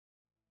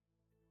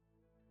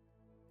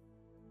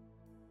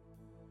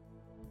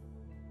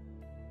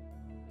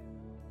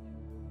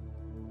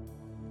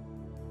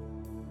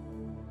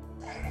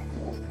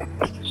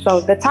So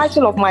the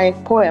title of my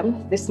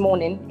poem this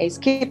morning is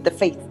Keep the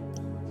Faith.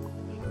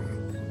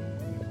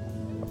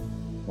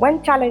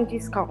 When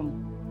challenges come,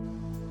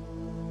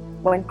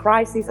 when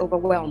crises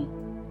overwhelm,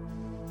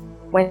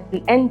 when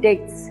end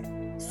dates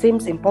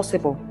seems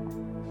impossible,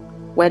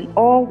 when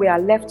all we are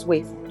left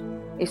with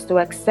is to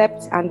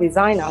accept and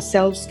resign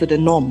ourselves to the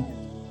norm,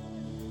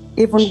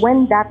 even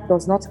when that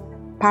does not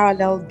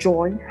parallel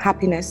joy,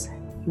 happiness,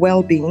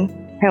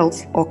 well-being,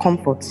 health, or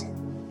comfort.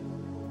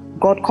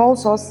 God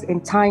calls us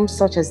in times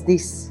such as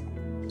this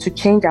to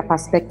change our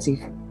perspective,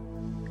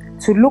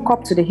 to look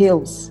up to the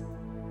hills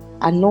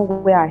and know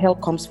where our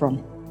help comes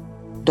from,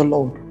 the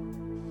Lord.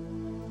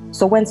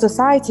 So when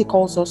society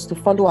calls us to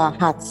follow our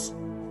hearts,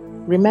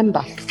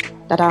 remember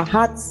that our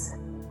hearts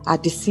are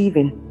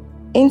deceiving.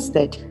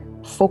 Instead,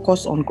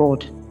 focus on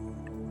God.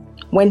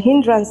 When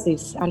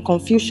hindrances and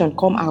confusion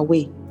come our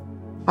way,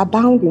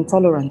 abound in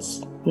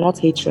tolerance, not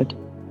hatred.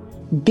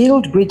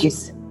 Build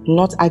bridges,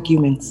 not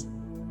arguments.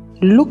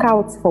 Look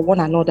out for one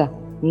another,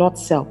 not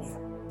self.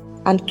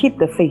 And keep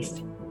the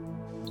faith.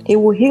 It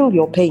will heal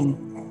your pain,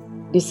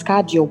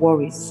 discard your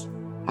worries,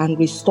 and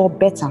restore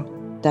better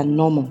than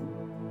normal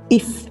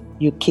if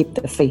you keep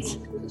the faith.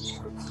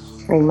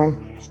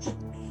 Amen.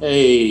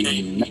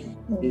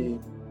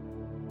 Amen.